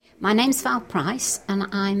My name's Val Price and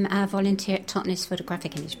I'm a volunteer at Totnes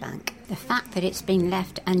Photographic Image Bank. The fact that it's been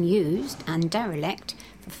left unused and derelict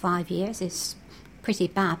for 5 years is pretty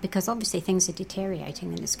bad because obviously things are deteriorating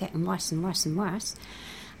and it's getting worse and worse and worse.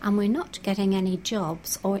 And we're not getting any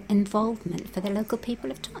jobs or involvement for the local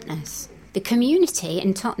people of Totnes. The community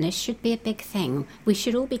in Totnes should be a big thing. We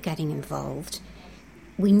should all be getting involved.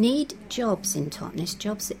 We need jobs in Totnes,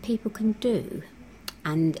 jobs that people can do.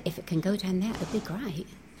 And if it can go down there, it would be great.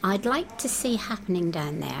 I'd like to see happening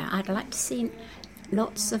down there. I'd like to see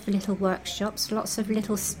lots of little workshops, lots of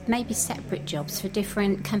little maybe separate jobs for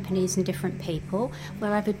different companies and different people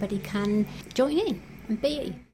where everybody can join in and be.